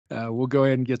we'll go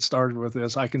ahead and get started with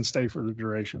this. I can stay for the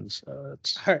durations. All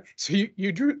right. So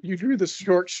you drew the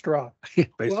short straw.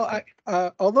 Basically. Well,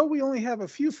 although we only have a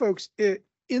few folks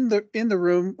in the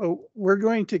room, we're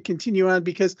going to continue on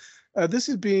because this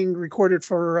is being recorded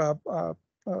for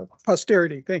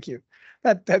posterity. Thank you.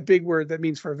 That big word that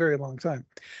means for a very long time.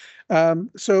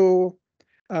 So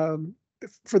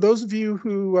for those of you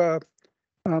who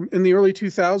in the early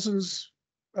 2000s,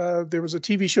 there was a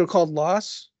TV show called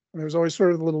Lost. And there was always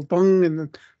sort of a little dung, and then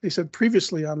they said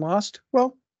previously on Lost.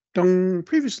 Well, dung,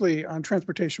 previously on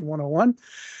Transportation 101.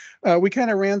 We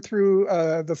kind of ran through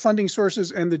the funding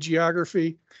sources and the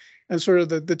geography, and sort of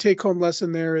the take-home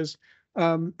lesson there is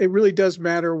it really does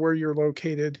matter where you're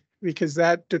located, because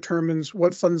that determines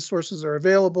what fund sources are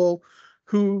available,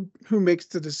 who makes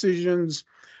the decisions,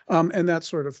 and that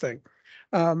sort of thing.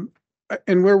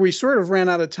 And where we sort of ran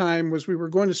out of time was we were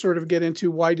going to sort of get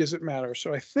into why does it matter.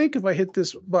 So I think if I hit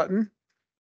this button,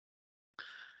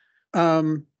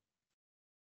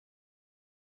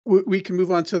 we can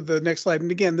move on to the next slide. And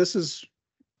again, this is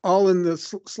all in the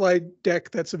slide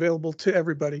deck that's available to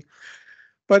everybody.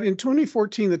 But in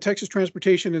 2014, the Texas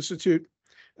Transportation Institute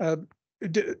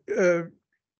did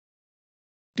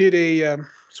a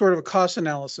sort of a cost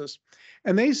analysis,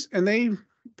 and they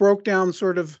broke down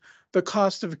sort of the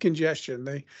cost of congestion.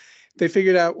 They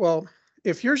figured out, well,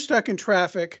 if you're stuck in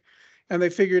traffic, and they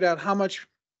figured out how much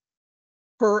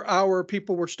per hour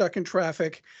people were stuck in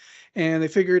traffic, and they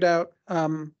figured out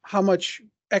how much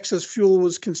excess fuel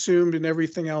was consumed and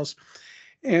everything else.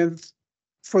 And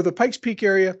for the Pikes Peak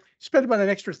area, spent about an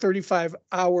extra 35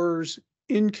 hours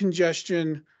in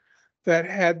congestion that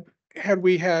had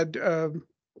we had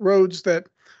roads that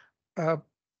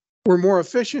were more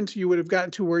efficient, you would have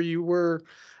gotten to where you were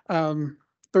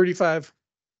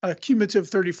cumulative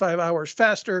 35 hours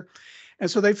faster. And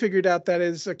so they figured out that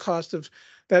is a cost of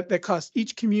that costs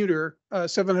each commuter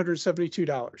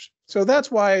 $772. So that's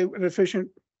why an efficient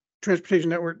transportation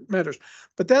network matters.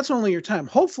 But that's only your time.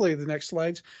 Hopefully the next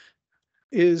slides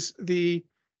is the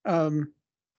kind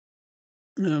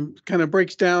of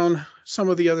breaks down some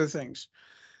of the other things.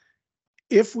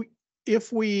 If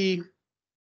we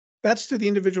that's to the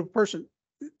individual person.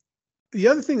 The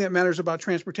other thing that matters about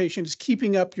transportation is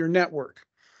keeping up your network.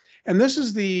 And this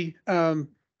is the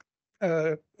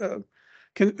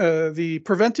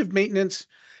preventive maintenance.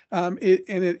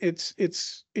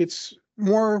 It's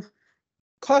more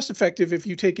cost effective if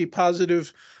you take a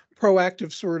positive,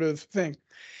 proactive sort of thing.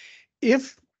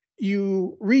 If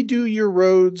you redo your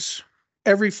roads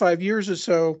every 5 years or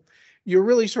so, you're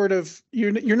really sort of,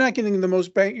 you're not getting the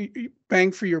most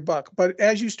bang for your buck. But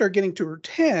as you start getting to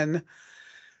 10,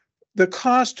 the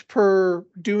cost per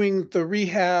doing the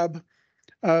rehab,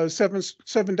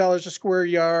 $7 a square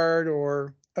yard,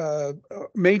 or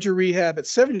major rehab at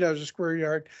 $70 a square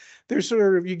yard, there's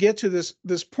sort of, you get to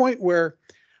this point where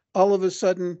all of a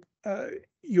sudden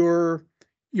you're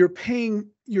paying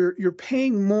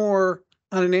more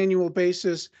on an annual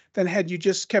basis than had you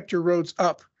just kept your roads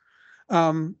up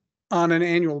on an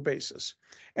annual basis.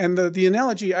 And the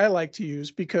analogy I like to use,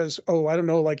 because, I don't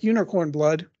know, like unicorn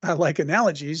blood, I like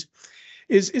analogies,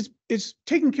 is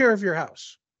taking care of your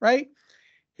house, right?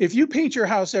 If you paint your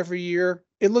house every year,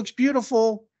 it looks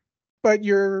beautiful, but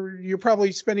you're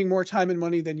probably spending more time and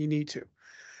money than you need to.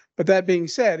 But that being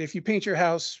said, if you paint your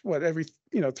house, every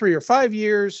 3 or 5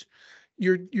 years,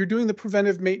 you're doing the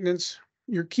preventive maintenance,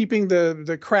 you're keeping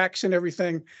the cracks and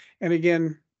everything. And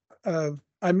again,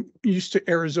 I'm used to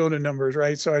Arizona numbers,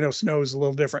 right? So I know snow is a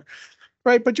little different,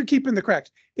 right? But you're keeping the cracks.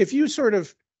 If you sort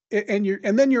of, and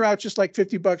then you're out just like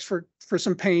 $50 for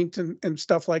some paint and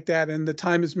stuff like that, and the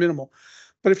time is minimal.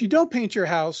 But if you don't paint your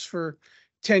house for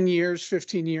 10 years,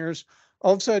 15 years,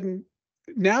 all of a sudden,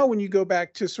 now when you go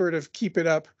back to sort of keep it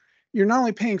up, you're not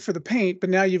only paying for the paint, but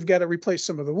now you've got to replace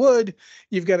some of the wood.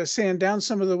 You've got to sand down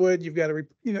some of the wood. You've got to,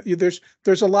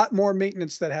 there's a lot more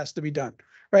maintenance that has to be done,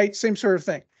 right? Same sort of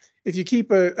thing. If you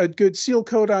keep a good seal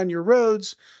coat on your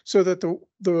roads so that the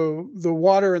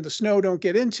water and the snow don't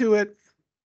get into it,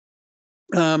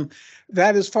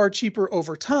 that is far cheaper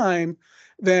over time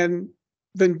than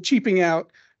cheaping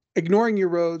out, ignoring your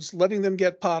roads, letting them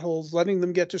get potholes, letting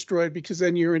them get destroyed, because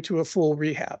then you're into a full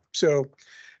rehab. So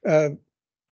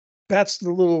that's the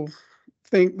little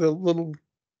thing, the little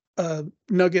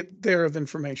nugget there of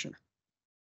information.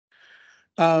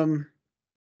 So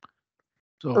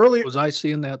earlier, was I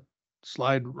seeing that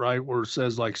slide right where it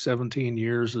says like 17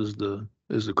 years is the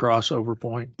crossover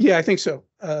point? Yeah, I think so.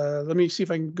 Let me see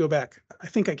if I can go back. I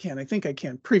think I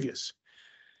can. Previous.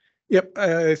 Yep.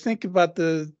 I think about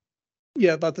the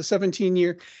 17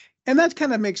 year. And that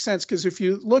kind of makes sense, because if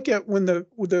you look at when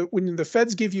the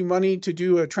feds give you money to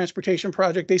do a transportation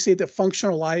project, they say the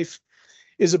functional life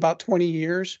is about 20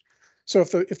 years. So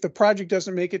if the project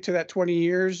doesn't make it to that 20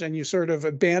 years and you sort of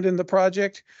abandon the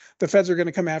project, the feds are going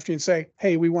to come after you and say,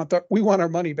 "Hey, we want our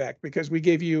money back because we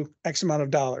gave you X amount of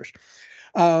dollars."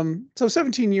 So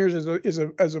 17 years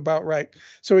is about right.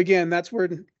 So again, that's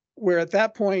where at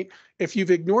that point, if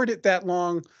you've ignored it that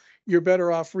long, you're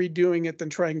better off redoing it than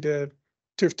trying to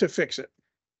fix it.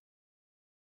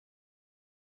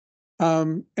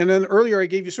 And then earlier I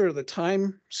gave you sort of the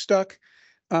time stuck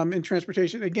in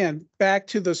transportation. Again, back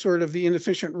to the sort of the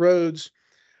inefficient roads.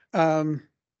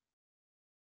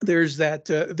 There's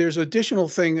additional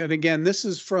thing, and again, this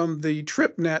is from the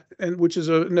TripNet, and which is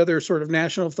another sort of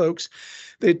national folks.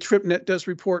 The TripNet does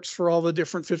reports for all the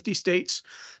different 50 states,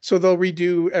 so they'll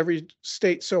redo every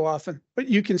state so often. But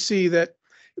you can see that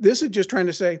this is just trying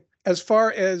to say, as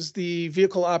far as the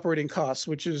vehicle operating costs,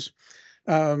 which is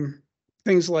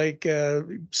things like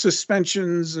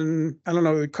suspensions, and I don't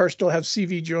know, the cars still have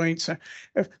CV joints.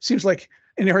 It seems like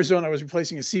in Arizona, I was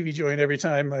replacing a CV joint every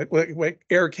time, like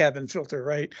air cabin filter,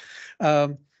 right?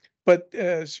 But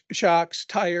shocks,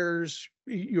 tires,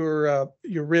 your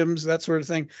rims, that sort of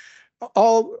thing.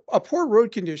 A poor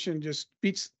road condition just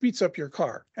beats up your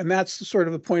car, and that's sort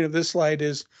of the point of this slide.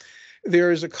 Is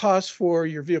there is a cost for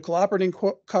your vehicle operating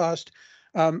cost.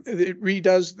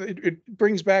 It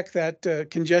brings back that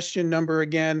congestion number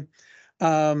again.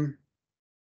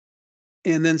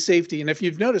 And then safety. And if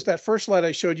you've noticed, that first slide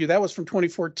I showed you, that was from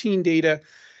 2014 data,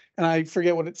 and I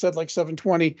forget what it said, like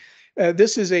 720.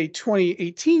 This is a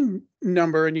 2018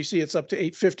 number, and you see it's up to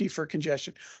 850 for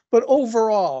congestion. But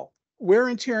overall, wear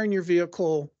and tear in your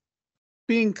vehicle,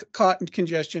 being caught in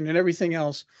congestion and everything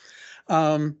else,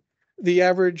 the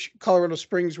average Colorado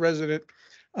Springs resident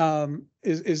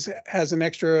has an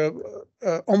extra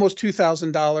almost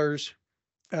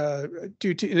 $2,000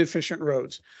 due to inefficient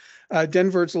roads.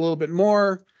 Denver, it's a little bit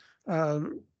more,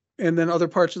 and then other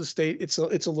parts of the state, it's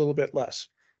a little bit less.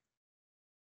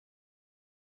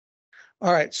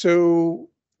 All right, so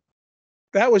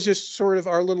that was just sort of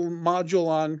our little module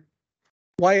on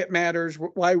why it matters,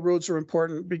 why roads are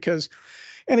important. Because,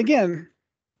 and again,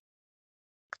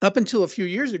 up until a few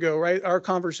years ago, right, our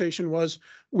conversation was,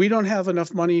 we don't have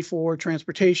enough money for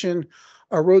transportation,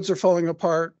 our roads are falling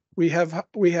apart, we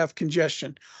have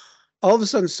congestion. All of a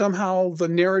sudden, somehow the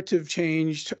narrative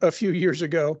changed a few years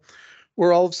ago,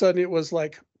 where all of a sudden it was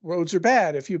like, roads are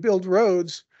bad. If you build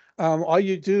roads, all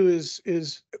they do is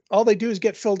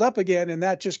get filled up again, and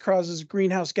that just causes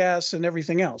greenhouse gas and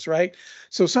everything else, right?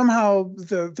 So somehow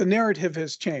the narrative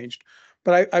has changed.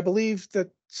 But I believe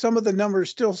that some of the numbers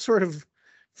still sort of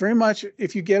very much,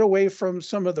 if you get away from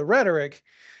some of the rhetoric,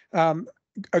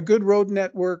 a good road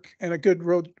network and a good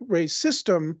roadway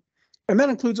system, and that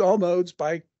includes all modes,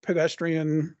 bike,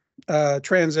 pedestrian,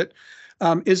 transit,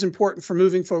 is important for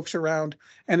moving folks around,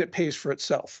 and it pays for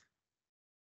itself.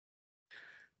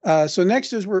 So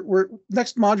next is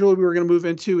next module we're going to move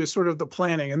into is sort of the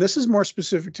planning, and this is more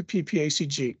specific to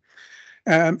PPACG.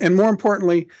 And more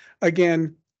importantly,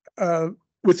 again,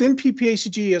 within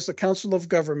PPACG as the Council of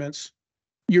Governments,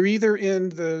 you're either in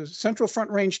the Central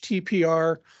Front Range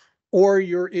TPR, or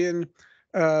you're in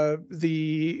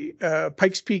the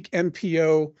Pikes Peak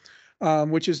MPO,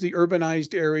 which is the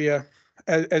urbanized area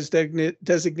as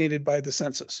designated by the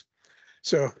census.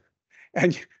 So,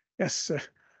 and yes,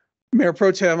 Mayor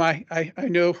Pro Tem, I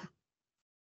know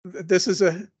this is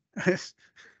an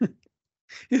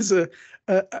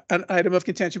item of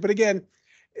contention, but again,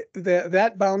 the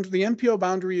MPO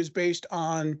boundary is based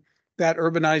on that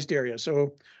urbanized area.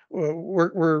 So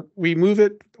we move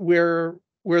it where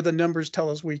the numbers tell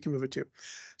us we can move it to.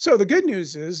 So the good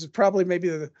news is probably maybe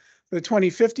the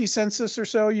 2050 census or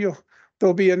so,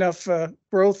 there'll be enough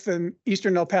growth in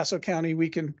eastern El Paso County, we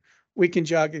can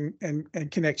jog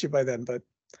and connect you by then. But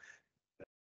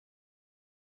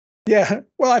yeah,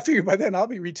 well, I figure by then I'll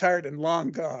be retired and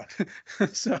long gone.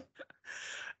 So,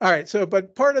 all right. So,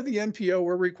 but part of the NPO,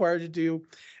 we're required to do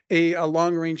a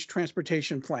long range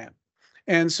transportation plan.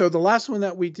 And so the last one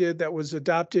that we did that was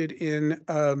adopted in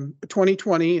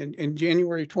 2020, in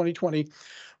January 2020,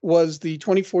 was the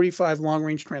 2045 long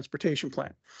range transportation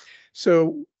plan.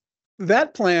 So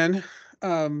that plan,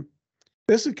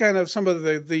 this is kind of some of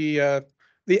the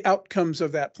outcomes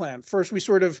of that plan. First, we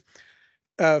sort of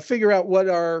figure out what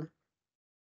our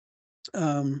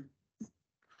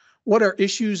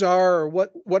issues are, or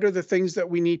what are the things that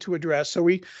we need to address. So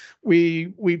we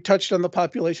touched on the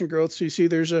population growth. So you see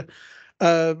there's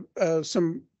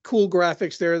some cool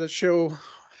graphics there that show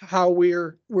how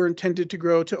we're intended to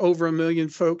grow to over 1 million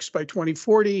folks by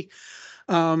 2040.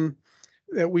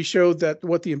 that we showed that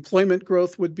what the employment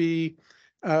growth would be,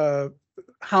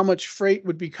 how much freight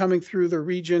would be coming through the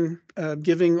region,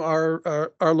 giving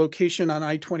our location on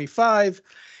I-25,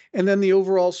 and then the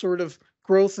overall sort of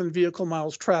growth in vehicle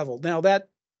miles traveled. Now that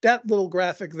little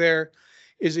graphic there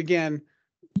is, again,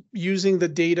 using the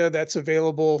data that's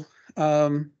available,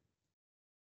 the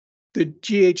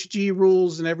GHG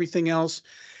rules and everything else.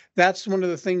 That's one of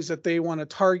the things that they want to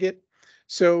target.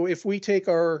 So if we take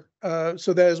so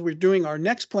that as we're doing our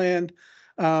next plan,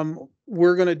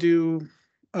 we're going to do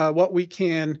what we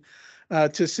can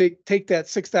to take that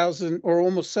 6,000 or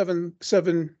almost seven, is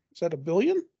that a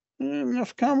billion?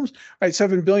 Enough commas? Right,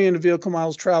 7 billion vehicle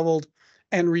miles traveled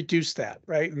and reduce that,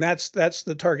 right? And that's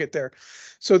the target there.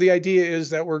 So the idea is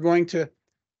that we're going to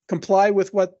comply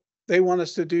with what they want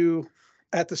us to do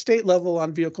at the state level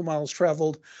on vehicle miles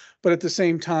traveled, but at the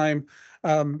same time,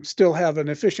 still have an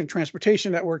efficient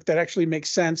transportation network that actually makes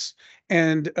sense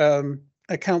and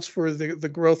accounts for the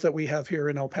growth that we have here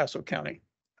in El Paso County.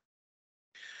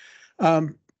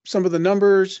 Some of the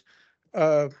numbers,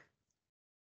 total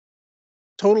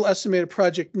estimated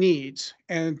project needs.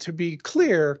 And to be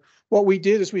clear, what we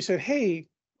did is we said, hey,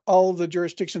 all of the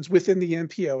jurisdictions within the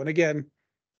NPO. And again,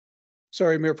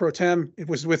 sorry, Mayor Pro Tem, it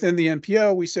was within the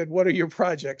NPO. We said, what are your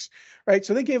projects, right?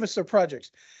 So they gave us their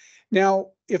projects. Now,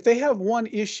 if they have one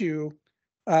issue,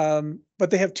 but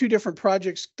they have two different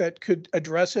projects that could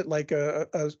address it, like a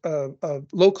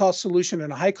low-cost solution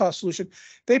and a high-cost solution,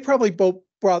 they probably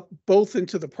brought both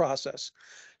into the process.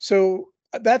 So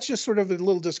that's just sort of a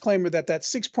little disclaimer that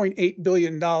 $6.8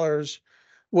 billion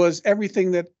was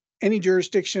everything that any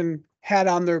jurisdiction had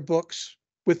on their books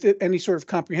with it, any sort of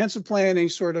comprehensive plan, any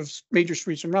sort of major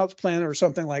streets and routes plan or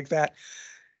something like that.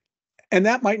 And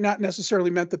that might not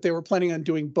necessarily meant that they were planning on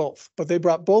doing both, but they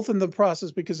brought both in the process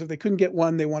because if they couldn't get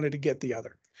one, they wanted to get the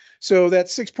other. So that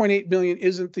 6.8 billion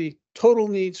isn't the total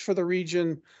needs for the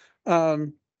region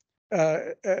as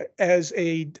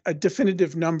a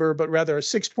definitive number, but rather a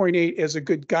 6.8 as a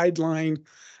good guideline,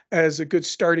 as a good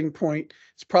starting point.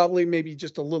 It's probably maybe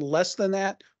just a little less than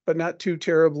that, but not too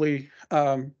terribly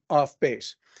off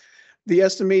base. The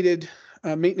estimated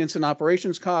maintenance and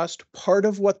operations cost, part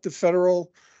of what the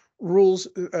federal rules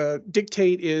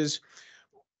dictate is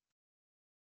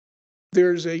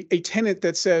there's a tenet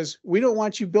that says, we don't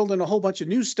want you building a whole bunch of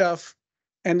new stuff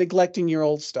and neglecting your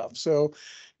old stuff. So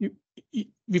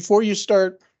before you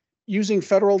start using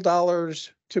federal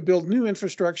dollars to build new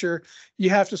infrastructure, you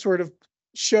have to sort of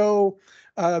show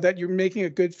that you're making a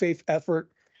good faith effort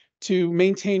to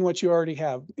maintain what you already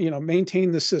have,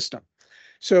 maintain the system.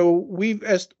 So we've,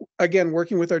 again,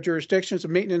 working with our jurisdictions, a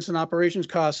maintenance and operations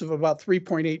costs of about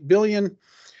 3.8 billion.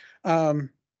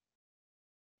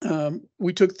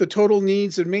 We took the total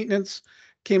needs and maintenance,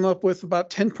 came up with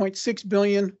about 10.6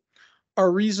 billion.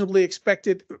 Our reasonably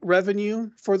expected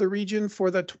revenue for the region for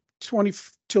the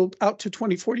out to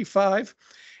 2045,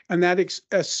 and that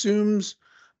assumes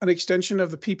an extension of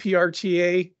the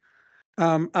PPRTA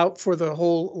out for the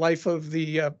whole life of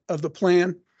the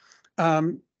plan.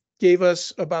 Gave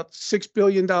us about $6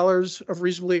 billion of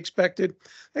reasonably expected.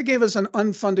 That gave us an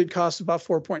unfunded cost of about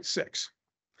 4.6.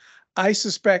 I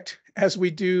suspect as we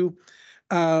do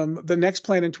the next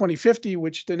plan in 2050,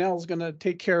 which Danelle is going to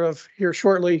take care of here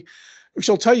shortly,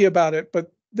 she'll tell you about it,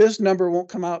 but this number won't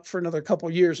come out for another couple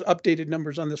of years, updated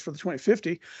numbers on this for the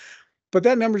 2050, but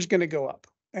that number is going to go up.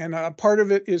 And part of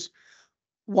it is,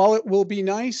 while it will be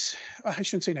nice, I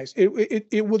shouldn't say nice,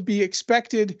 it would be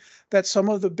expected that some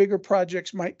of the bigger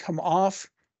projects might come off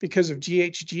because of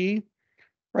GHG,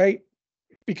 right?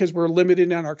 Because we're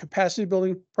limited on our capacity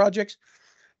building projects.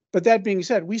 But that being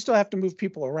said, we still have to move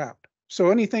people around.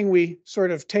 So anything we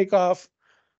sort of take off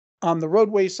on the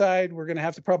roadway side, we're going to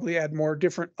have to probably add more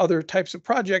different other types of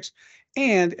projects.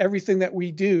 And everything that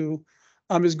we do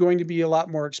is going to be a lot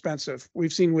more expensive.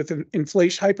 We've seen with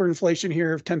inflation, hyperinflation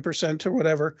here of 10% or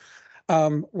whatever,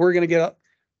 we're going to get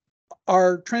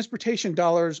our transportation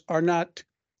dollars are not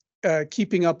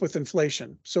keeping up with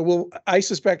inflation. So I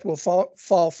suspect we'll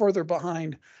fall further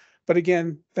behind. But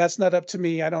again, that's not up to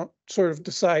me. I don't sort of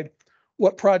decide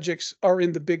what projects are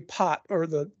in the big pot or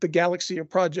the galaxy of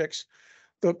projects.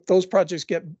 Those projects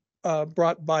get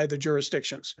brought by the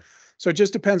jurisdictions. So it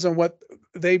just depends on what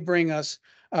they bring us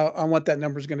on what that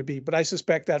number is going to be. But I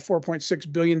suspect that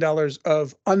 $4.6 billion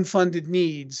of unfunded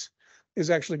needs is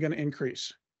actually going to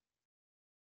increase.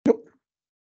 Nope.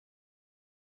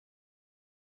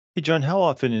 Hey, John, how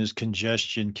often is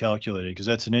congestion calculated? Because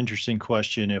that's an interesting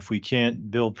question. If we can't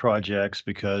build projects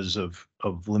because of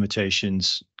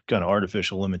limitations, kind of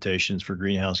artificial limitations for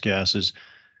greenhouse gases,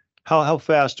 how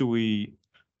fast do we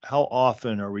how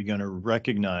often are we going to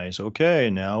recognize, okay,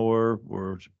 now our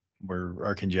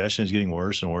congestion is getting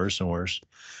worse and worse and worse?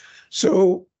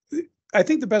 So I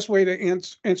think the best way to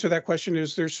answer that question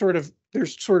is there's sort of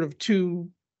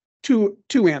two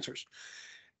answers.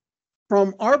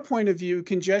 From our point of view,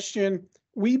 congestion,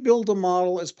 we build a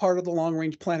model as part of the long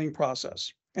range planning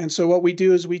process. And so what we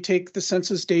do is we take the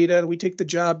census data, we take the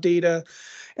job data,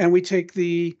 and we take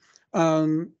the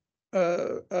the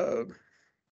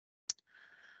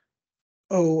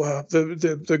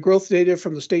growth data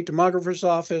from the state demographer's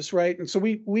office, right? And so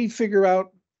we figure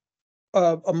out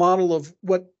a model of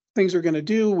what things are going to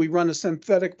do. We run a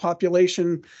synthetic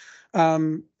population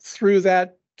through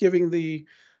that, giving the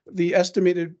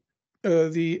estimated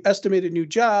new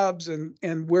jobs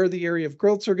and where the area of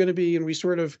growths are going to be, and we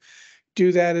sort of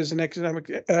do that as an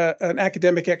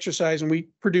academic exercise, and we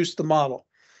produce the model.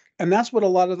 And that's what a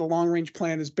lot of the long range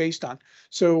plan is based on.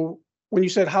 So when you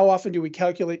said how often do we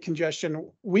calculate congestion,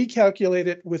 we calculate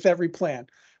it with every plan.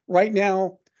 Right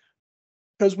now,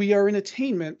 because we are in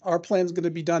attainment, our plan is going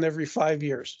to be done every 5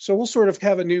 years. So we'll sort of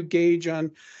have a new gauge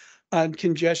on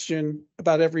congestion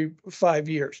about every 5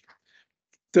 years.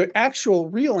 The actual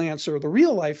real answer, the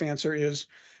real life answer is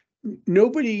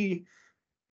nobody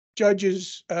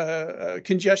judges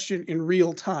congestion in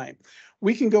real time.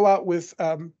 We can go out with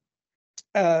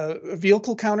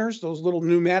vehicle counters, those little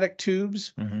pneumatic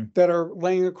tubes that are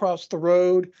laying across the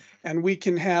road, and we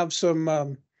can have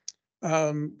some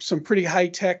pretty high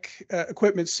tech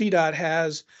equipment CDOT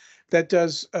has that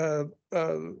does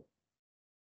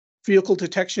vehicle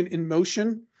detection in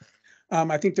motion.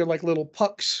 I think they're like little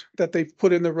pucks that they've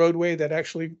put in the roadway that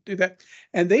actually do that,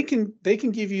 and they can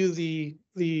give you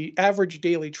the average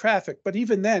daily traffic. But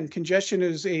even then, congestion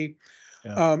is a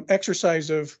exercise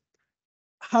of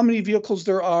how many vehicles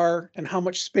there are and how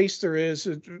much space there is,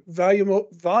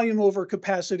 volume over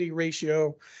capacity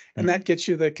ratio, and that gets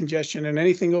you the congestion. And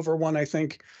anything over 1, I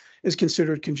think, is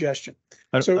considered congestion.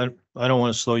 I don't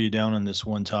want to slow you down on this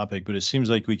one topic, but it seems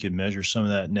like we could measure some of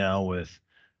that now with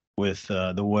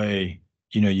the way,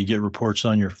 you get reports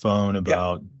on your phone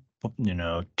about,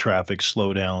 traffic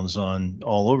slowdowns on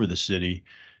all over the city.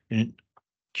 And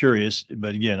curious,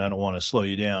 but again, I don't want to slow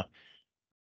you down.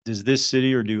 Does this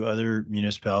city or do other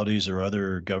municipalities or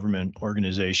other government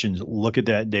organizations look at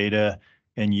that data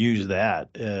and use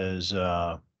that as,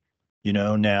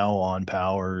 now on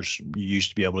powers, you used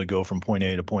to be able to go from point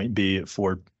A to point B at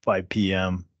 5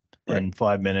 p.m. in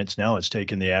 5 minutes. Now it's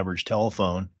taken the average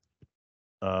telephone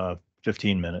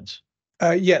 15 minutes.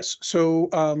 Yes. So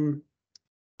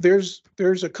there's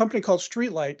a company called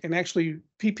Streetlight, and actually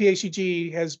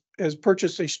PPACG has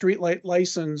purchased a streetlight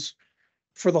license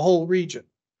for the whole region.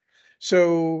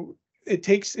 So it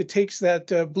takes that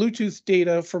Bluetooth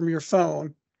data from your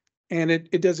phone, and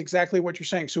it does exactly what you're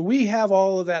saying. So we have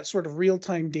all of that sort of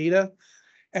real-time data,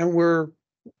 and we're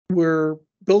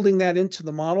building that into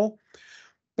the model.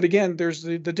 But again, there's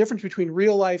the difference between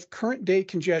real life current day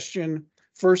congestion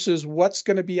versus what's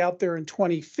going to be out there in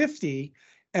 2050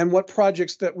 and what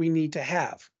projects that we need to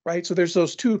have, right? So there's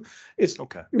those two. It's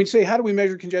okay. I mean, say, how do we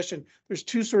measure congestion? There's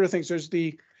two sort of things. There's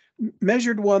the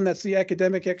measured one, that's the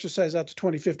academic exercise out to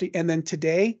 2050, and then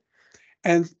today.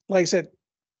 And like I said,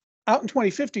 out in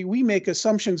 2050, we make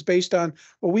assumptions based on,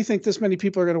 well, we think this many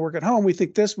people are going to work at home. We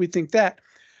think this, we think that.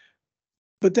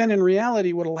 But then in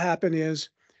reality, what will happen is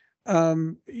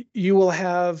you will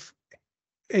have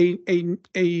a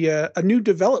new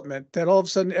development that all of a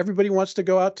sudden everybody wants to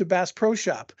go out to Bass Pro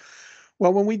Shop.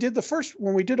 Well, when we did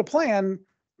a plan,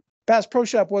 Bass Pro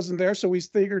Shop wasn't there, so we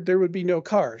figured there would be no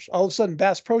cars. All of a sudden,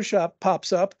 Bass Pro Shop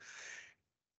pops up.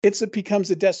 It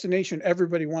becomes a destination.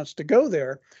 Everybody wants to go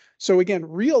there. So again,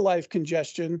 real life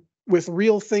congestion with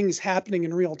real things happening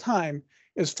in real time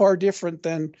is far different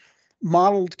than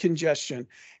modeled congestion.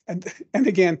 And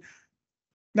again,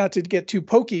 not to get too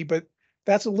pokey, but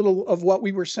that's a little of what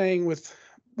we were saying with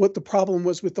what the problem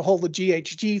was with the whole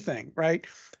GHG thing, right?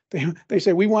 They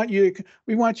say we want you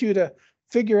to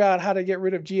figure out how to get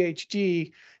rid of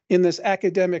GHG in this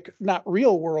academic, not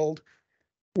real world,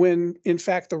 when in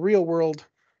fact the real world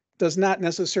does not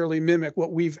necessarily mimic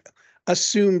what we've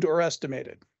assumed or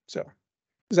estimated. So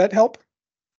does that help?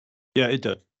 Yeah, it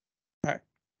does.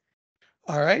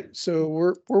 All right. So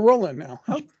we're rolling now.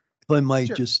 Huh? If I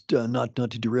might just not to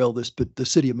derail this, but the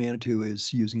city of Manitou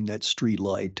is using that street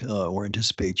light or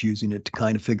anticipates using it to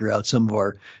kind of figure out some of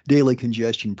our daily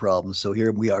congestion problems. So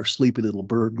here we are, sleepy little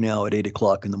burg now at 8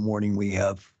 o'clock in the morning. We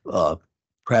have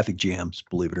traffic jams,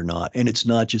 believe it or not. And it's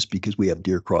not just because we have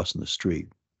deer crossing the street.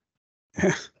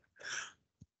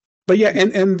 But yeah,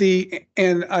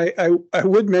 and I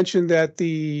would mention that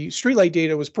the streetlight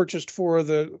data was purchased for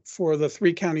the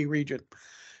 3-county region.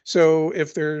 So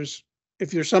if there's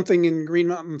something in Green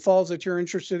Mountain Falls that you're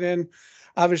interested in,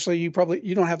 obviously you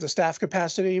don't have the staff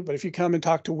capacity, but if you come and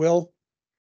talk to Will,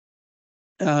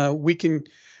 we can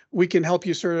help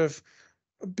you sort of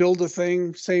build a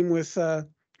thing. Same with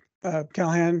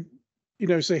Calhan,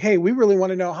 say, hey, we really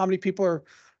want to know how many people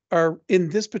are in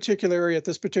this particular area at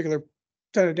this particular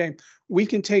time of day. We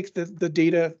can take the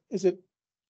data. Is it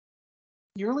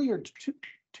yearly or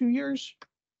 2 years?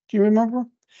 Do you remember?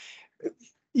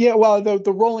 Yeah, well,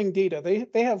 the rolling data,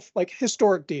 they have like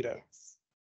historic data.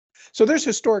 So there's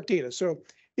historic data. So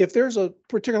if there's a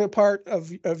particular part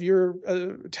of your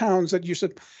towns that you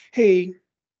said, hey,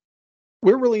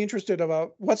 we're really interested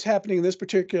about what's happening in this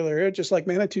particular area, just like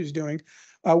Manitou's doing,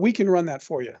 we can run that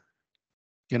for you.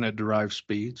 Can it derive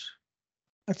speeds?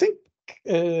 I think,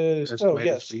 Estimated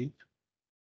yes. speed?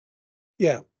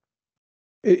 Yeah.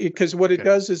 Because what it Okay.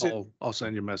 does is I'll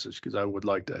send you a message because I would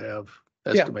like to have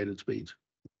Yeah. estimated speeds.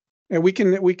 and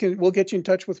we'll get you in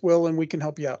touch with Will and we can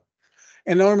help you out.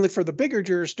 And normally for the bigger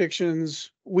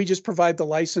jurisdictions, we just provide the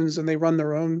license and they run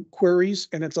their own queries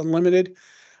and it's unlimited.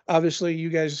 Obviously, you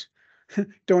guys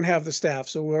don't have the staff,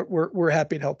 so we're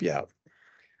happy to help you out.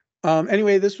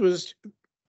 Anyway,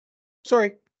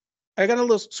 sorry, I got a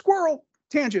little squirrel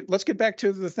tangent. Let's get back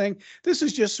to the thing. This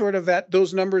is just sort of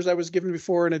those numbers I was given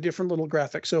before in a different little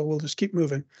graphic. So we'll just keep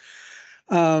moving.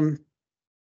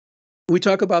 We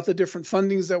talk about the different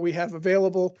fundings that we have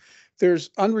available. There's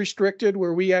unrestricted,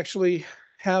 where we actually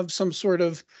have some sort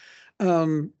of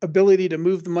ability to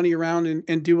move the money around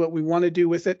and do what we want to do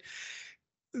with it.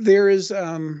 There is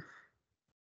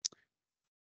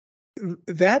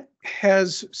that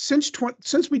has since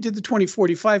we did the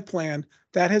 2045 plan,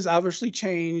 that has obviously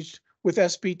changed with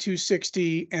SB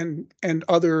 260 and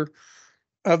other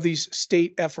of these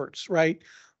state efforts, right?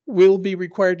 We'll be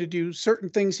required to do certain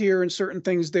things here and certain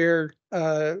things there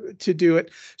to do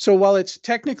it. So while it's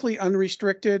technically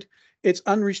unrestricted, it's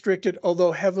unrestricted,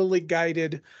 although heavily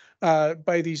guided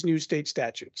by these new state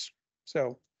statutes.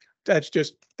 So that's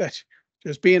just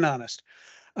being honest.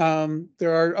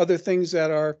 There are other things that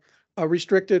are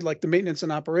restricted, like the maintenance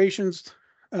and operations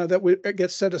that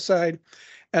gets set aside,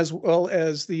 as well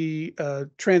as the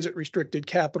transit restricted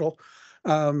capital.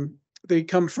 They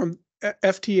come from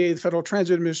FTA, the Federal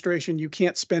Transit Administration. You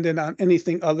can't spend it on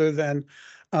anything other than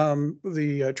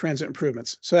the transit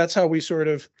improvements. So that's how we sort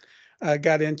of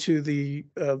got into the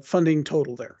funding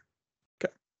total there.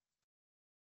 Okay.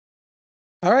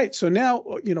 All right. So now,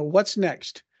 what's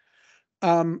next?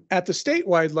 At the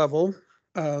statewide level,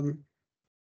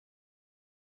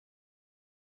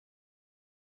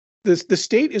 the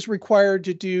state is required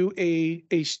to do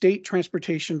a state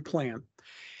transportation plan.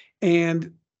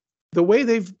 And the way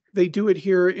they do it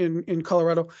here in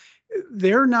Colorado,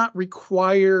 they're not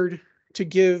required to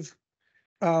give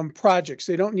projects.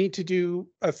 They don't need to do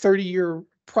a 30-year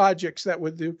projects that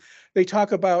would do. They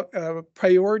talk about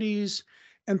priorities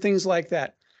and things like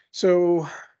that. So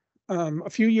a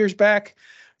few years back,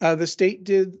 the state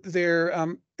did their,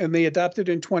 and they adopted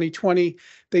in 2020,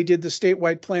 they did the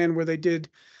statewide plan where they did,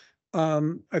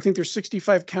 I think there's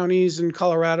 65 counties in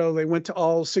Colorado. They went to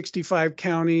all 65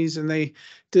 counties and they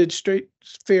did straight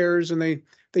fairs and they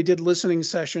did listening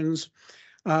sessions.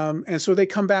 And so they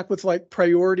come back with like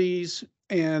priorities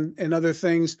and other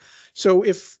things. So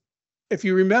if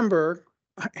you remember,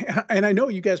 and I know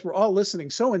you guys were all listening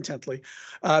so intently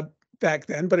back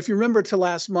then, but if you remember to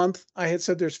last month, I had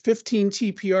said there's 15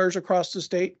 TPRs across the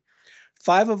state.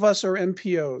 5 of us are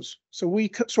MPOs. So we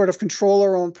sort of control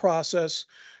our own process,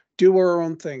 do our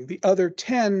own thing. The other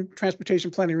 10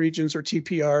 transportation planning regions or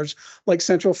TPRs, like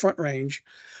Central Front Range,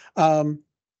 CDOT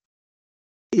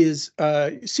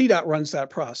runs that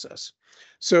process.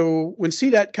 So when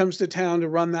CDOT comes to town to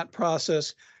run that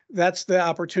process, that's the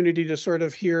opportunity to sort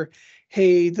of hear,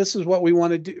 hey, this is what we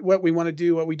want to do, what we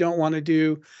don't want to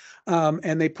do.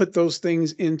 And they put those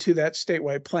things into that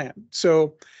statewide plan.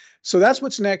 So that's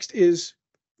what's next. Is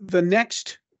the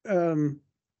next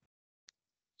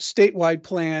statewide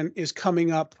plan is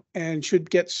coming up and should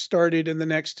get started in the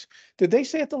next, did they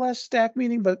say at the last stack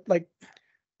meeting, but like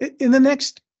in the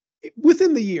next,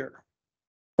 within the year,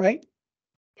 right?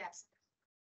 Yes.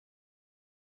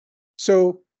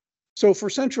 So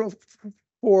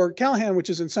for Callahan,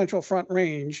 which is in Central Front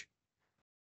Range,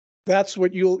 that's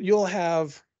what you'll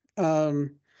have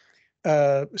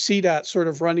CDOT sort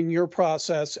of running your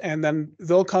process, and then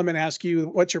they'll come and ask you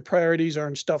what your priorities are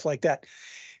and stuff like that.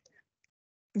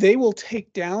 They will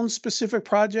take down specific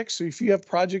projects. So if you have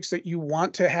projects that you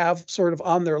want to have sort of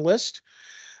on their list,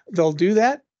 they'll do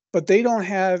that. but they don't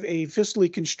have a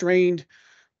fiscally constrained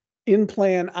in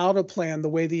plan, out of plan, the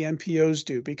way the MPOs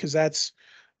do, because that's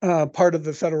part of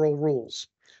the federal rules.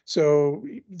 So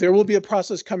there will be a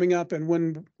process coming up, and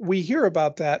when we hear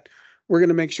about that, we're going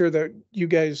to make sure that you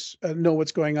guys know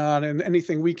what's going on, and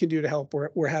anything we can do to help,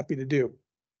 we're happy to do.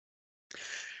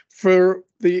 For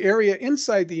the area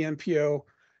inside the MPO,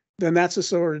 then that's a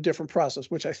sort of different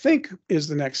process, which I think is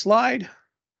the next slide.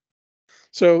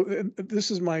 So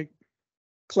this is my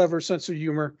clever sense of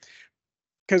humor,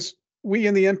 because we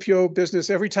in the NPO business,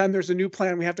 every time there's a new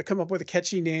plan, we have to come up with a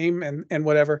catchy name and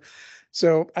whatever.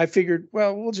 So I figured,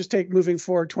 well, we'll just take moving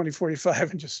forward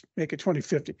 2045 and just make it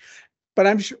 2050. But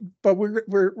I'm sure, but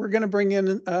we're going to bring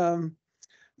in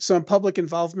some public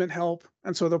involvement help,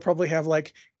 and so they'll probably have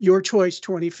like your choice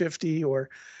 2050 or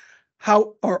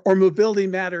mobility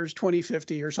matters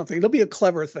 2050 or something. It'll be a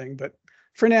clever thing, but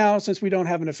for now, since we don't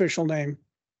have an official name,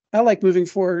 I like moving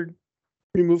forward,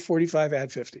 remove 45,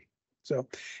 add 50. So,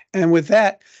 and with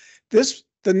that,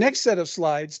 the next set of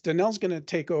slides, Danelle's going to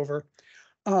take over,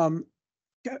 kind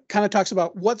of talks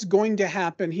about what's going to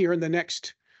happen here in the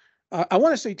next, I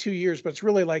want to say 2 years, but it's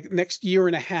really like next year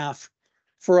and a half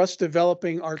for us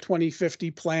developing our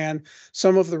 2050 plan,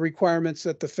 some of the requirements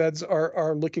that the feds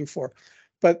are looking for.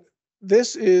 But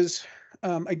this is,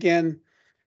 again,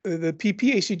 the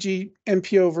PPACG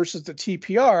MPO versus the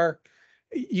TPR.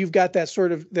 You've got that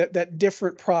sort of that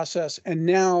different process. And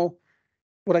now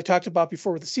what I talked about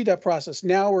before with the CDOT process,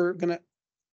 now we're going to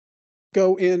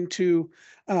go into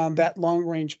that long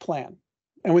range plan.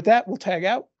 And with that, we'll tag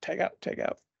out.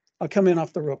 I'll come in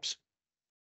off the ropes.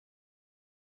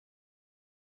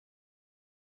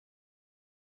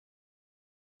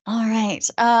 All right.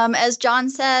 As John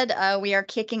said, we are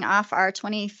kicking off our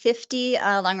 2050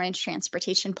 long-range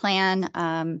transportation plan.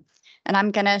 And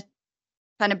I'm going to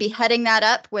kind of be heading that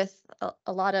up with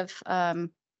a lot of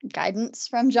guidance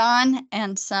from John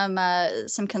and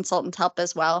some consultant help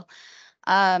as well.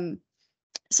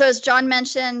 So as John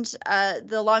mentioned,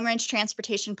 the long-range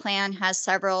transportation plan has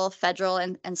several federal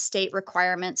and state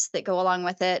requirements that go along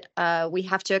with it. We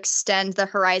have to extend the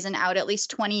horizon out at least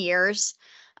 20 years.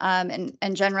 And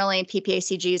generally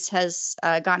PPACG's has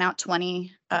gone out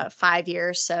 25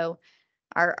 years. So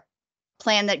our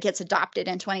plan that gets adopted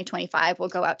in 2025 will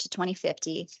go out to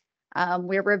 2050.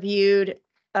 We review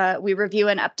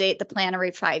and update the plan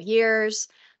every 5 years.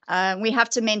 We have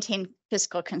to maintain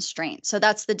fiscal constraints. So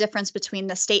that's the difference between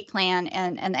the state plan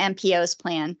and the MPO's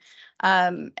plan.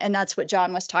 And that's what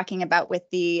John was talking about with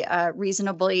the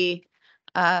reasonable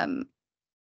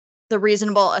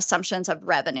assumptions of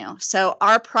revenue. So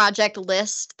our project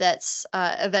list that's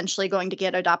eventually going to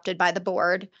get adopted by the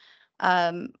board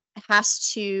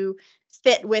has to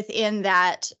fit within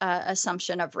that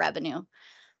assumption of revenue.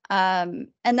 And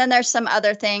then there's some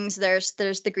other things. There's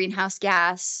the greenhouse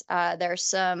gas. There's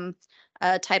some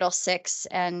Title VI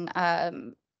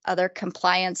and other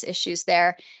compliance issues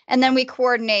there. And then we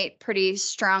coordinate pretty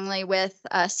strongly with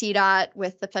CDOT,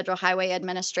 with the Federal Highway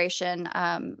Administration,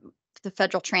 the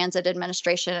Federal Transit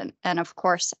Administration, and of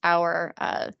course, our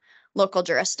local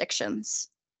jurisdictions.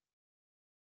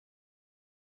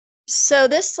 So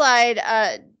this slide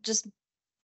just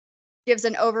gives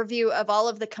an overview of all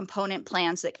of the component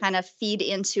plans that kind of feed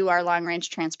into our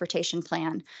long-range transportation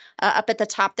plan. Up at the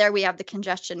top there, we have the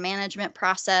congestion management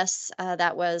process.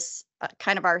 That was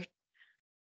kind of our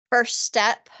first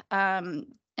step, and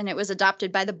it was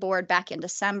adopted by the board back in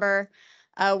December.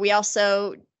 We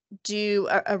also do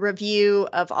a review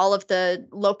of all of the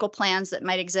local plans that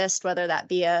might exist, whether that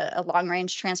be a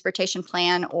long-range transportation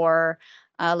plan or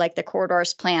like the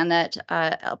corridors plan that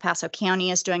El Paso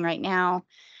County is doing right now.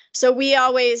 So we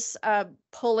always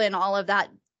pull in all of that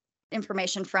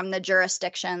information from the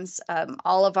jurisdictions.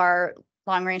 All of our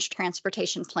long-range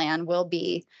transportation plan will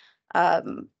be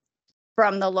from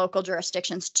the local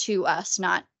jurisdictions to us,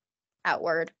 not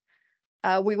outward.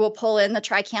 We will pull in the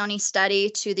Tri-County study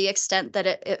to the extent that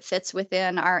it fits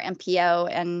within our MPO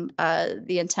and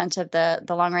the intent of the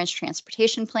long-range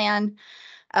transportation plan.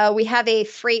 We have a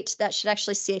freight that should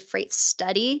actually see a freight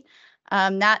study.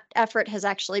 That effort has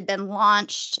actually been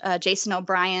launched. Jason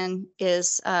O'Brien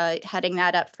is heading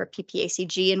that up for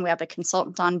PPACG, and we have a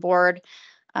consultant on board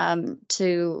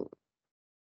to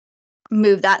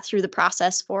move that through the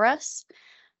process for us.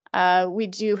 We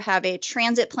do have a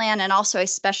transit plan and also a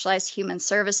specialized human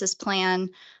services plan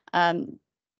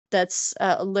that's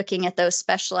looking at those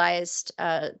specialized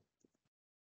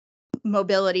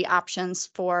mobility options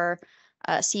for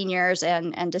seniors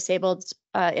and disabled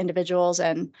individuals.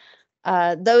 And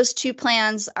those two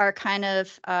plans are kind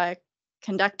of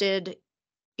conducted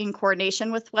in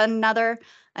coordination with one another.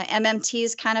 MMT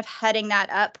is kind of heading that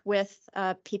up with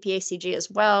PPACG as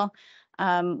well.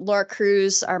 Laura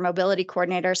Cruz, our mobility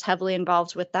coordinator, is heavily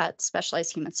involved with that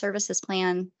specialized human services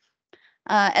plan.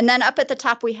 And then up at the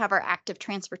top, we have our active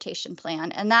transportation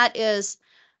plan, and that is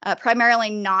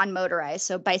primarily non-motorized,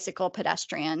 so bicycle,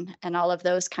 pedestrian, and all of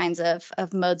those kinds of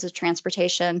modes of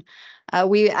transportation.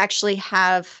 We actually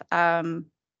have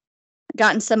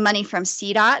gotten some money from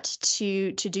CDOT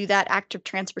to do that active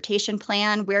transportation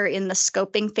plan. We're in the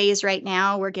scoping phase right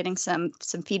now. We're getting some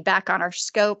feedback on our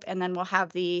scope, and then we'll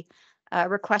have the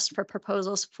request for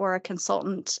proposals for a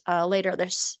consultant later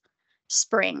this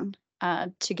spring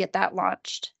to get that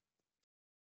launched.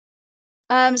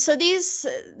 So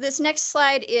this next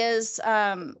slide is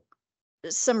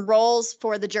some roles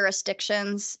for the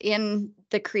jurisdictions in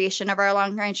the creation of our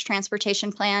long-range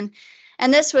transportation plan.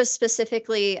 And this was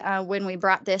specifically when we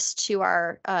brought this to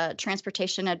our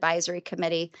Transportation Advisory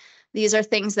Committee. These are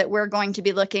things that we're going to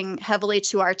be looking heavily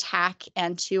to our TAC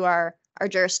and to our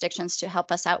jurisdictions to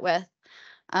help us out with.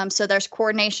 So there's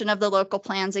coordination of the local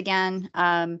plans again.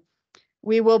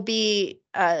 We will be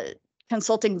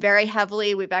consulting very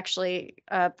heavily. We've actually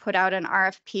put out an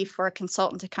RFP for a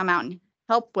consultant to come out and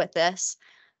help with this.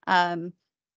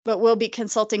 But we'll be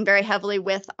consulting very heavily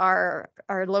with our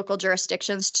local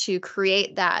jurisdictions to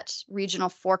create that regional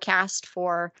forecast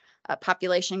for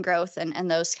population growth and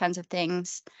those kinds of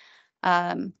things.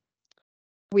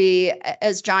 We,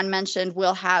 as John mentioned,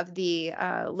 will have the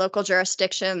local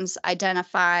jurisdictions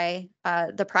identify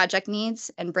the project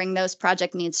needs and bring those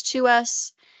project needs to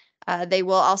us. They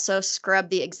will also scrub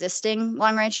the existing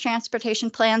long-range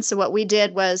transportation plan. So what we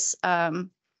did was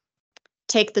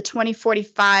take the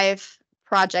 2045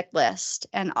 project list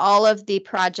and all of the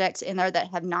projects in there that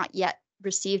have not yet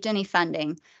received any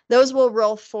funding. Those will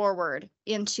roll forward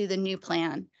into the new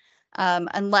plan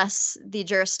unless the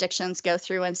jurisdictions go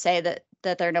through and say that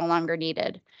they're no longer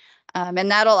needed.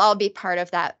 And that'll all be part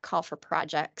of that call for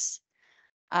projects.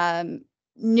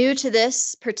 New to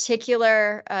this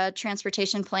particular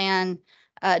transportation plan,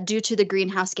 due to the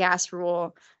greenhouse gas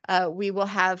rule, we will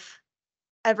have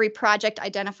every project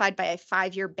identified by a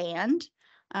 5-year band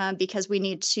because we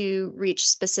need to reach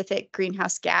specific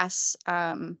greenhouse gas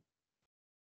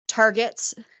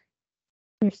targets.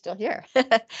 You're still here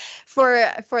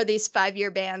for these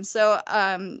 5-year bands. So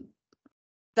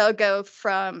they'll go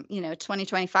from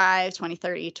 2025,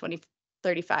 2030,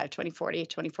 2035, 2040,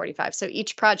 2045. So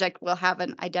each project will have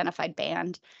an identified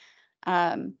band.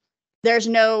 There's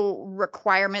no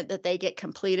requirement that they get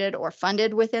completed or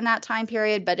funded within that time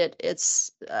period, but it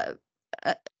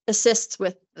assists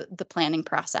with the planning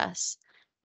process.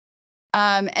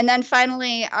 And then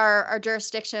finally, our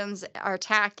jurisdictions, our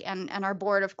TAC and our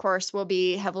board, of course, will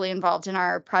be heavily involved in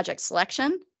our project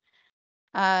selection.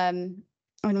 And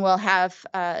we'll have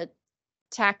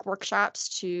TAC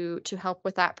workshops to help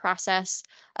with that process,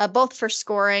 both for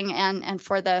scoring and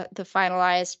for the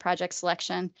finalized project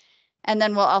selection. And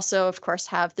then we'll also, of course,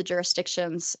 have the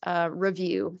jurisdictions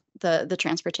review the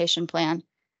transportation plan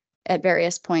at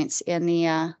various points in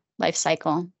the life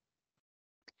cycle.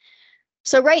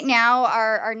 So right now,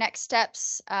 our next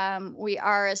steps, we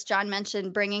are, as John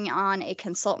mentioned, bringing on a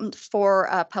consultant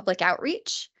for public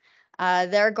outreach.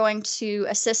 They're going to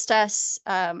assist us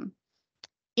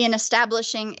in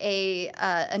establishing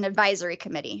an advisory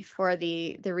committee for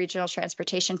the regional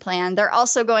transportation plan. They're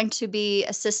also going to be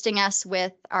assisting us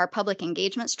with our public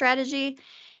engagement strategy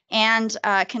and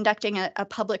conducting a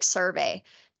public survey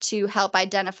to help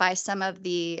identify some of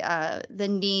the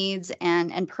needs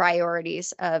and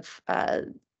priorities of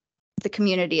the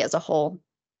community as a whole.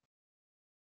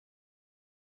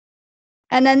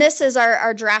 And then this is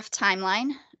our draft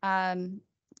timeline.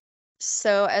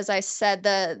 So as I said,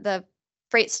 the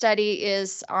freight study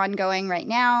is ongoing right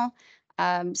now.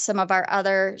 Some of our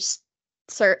other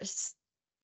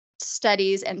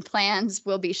studies and plans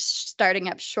will be starting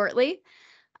up shortly.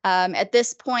 At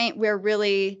this point, we're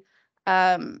really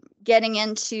getting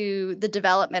into the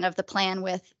development of the plan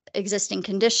with existing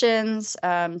conditions,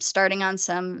 starting on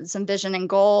some vision and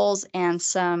goals and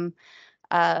some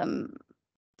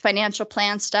financial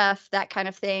plan stuff, that kind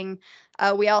of thing.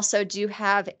 We also do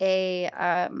have a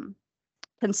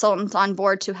consultant on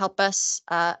board to help us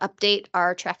update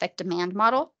our traffic demand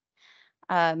model,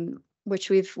 which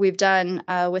we've done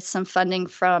with some funding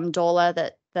from DOLA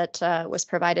that was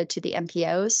provided to the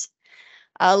MPOs.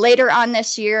 Later on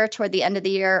this year, toward the end of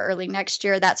the year, early next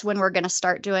year, that's when we're going to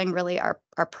start doing really our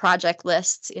project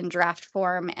lists in draft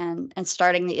form and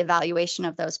starting the evaluation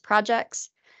of those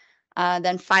projects.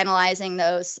 Then finalizing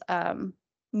those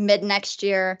mid next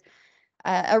year.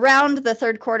 around the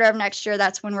third quarter of next year,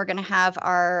 that's when we're going to have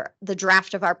the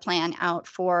draft of our plan out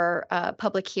for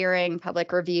public hearing,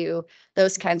 public review,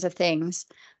 those kinds of things.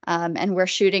 And we're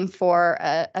shooting for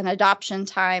an adoption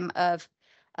time of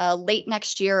late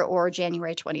next year or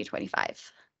January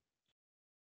 2025.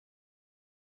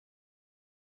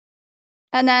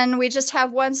 And then we just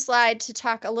have one slide to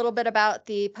talk a little bit about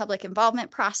the public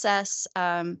involvement process.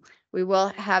 We will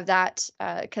have that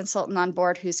consultant on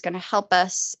board who's going to help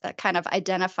us kind of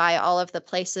identify all of the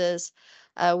places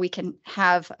we can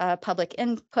have public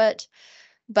input,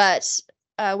 but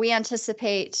we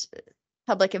anticipate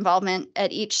public involvement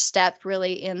at each step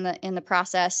really in the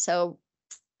process. So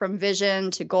from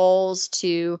vision to goals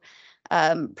to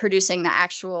producing the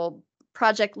actual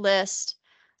project list,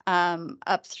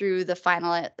 up through the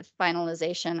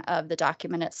finalization of the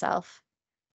document itself.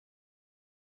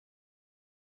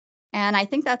 And I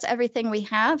think that's everything we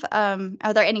have.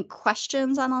 Are there any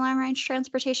questions on the long range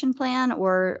transportation plan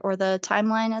or the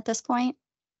timeline at this point?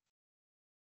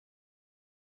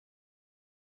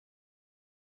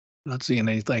 Not seeing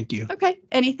any, thank you. Okay,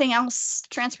 anything else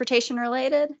transportation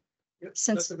related? Yep,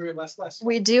 Since that's the very last.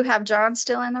 We do have John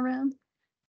still in the room.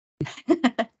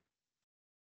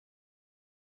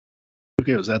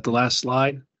 Okay, was that the last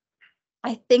slide?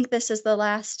 I think this is the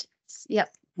last.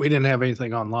 Yep. We didn't have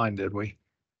anything online, did we?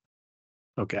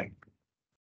 Okay.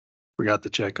 Forgot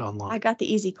to check I online. got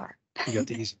the easy part. You got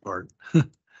the easy part.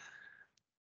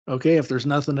 Okay, if there's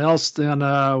nothing else, then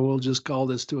we'll just call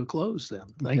this to a close then.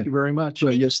 Thank Okay. you very much.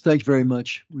 But yes, thank you very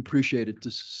much. We appreciate it.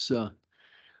 This is,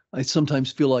 I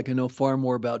sometimes feel like I know far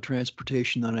more about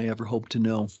transportation than I ever hoped to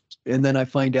know. And then I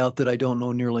find out that I don't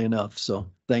know nearly enough. So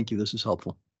thank you. This is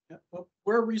helpful. Yeah, well,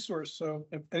 we're a resource, so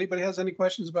if anybody has any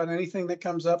questions about anything that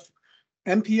comes up,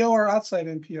 NPO or outside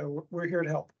NPO, we're here to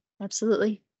help.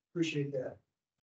 Absolutely. Appreciate that.